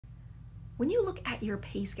When you look at your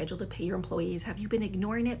pay schedule to pay your employees, have you been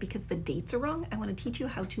ignoring it because the dates are wrong? I want to teach you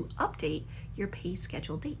how to update your pay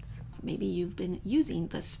schedule dates. Maybe you've been using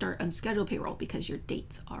the start unscheduled payroll because your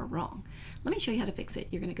dates are wrong. Let me show you how to fix it.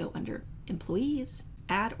 You're going to go under Employees,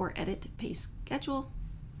 Add or Edit Pay Schedule,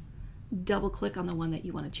 double click on the one that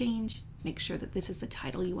you want to change. Make sure that this is the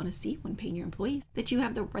title you want to see when paying your employees, that you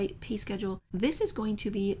have the right pay schedule. This is going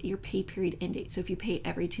to be your pay period end date. So if you pay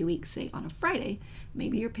every 2 weeks, say on a Friday,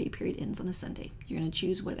 maybe your pay period ends on a Sunday. You're going to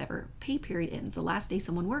choose whatever pay period ends, the last day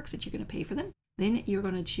someone works that you're going to pay for them. Then you're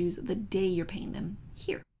going to choose the day you're paying them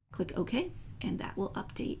here. Click OK, and that will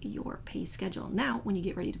update your pay schedule. Now, when you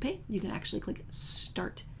get ready to pay, you can actually click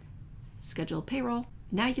Start Schedule Payroll.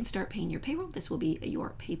 Now you can start paying your payroll. This will be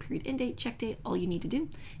your pay period end date, check date. All you need to do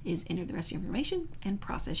is enter the rest of your information and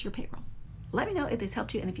process your payroll. Let me know if this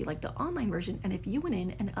helped you and if you like the online version and if you went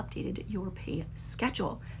in and updated your pay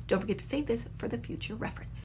schedule. Don't forget to save this for the future reference.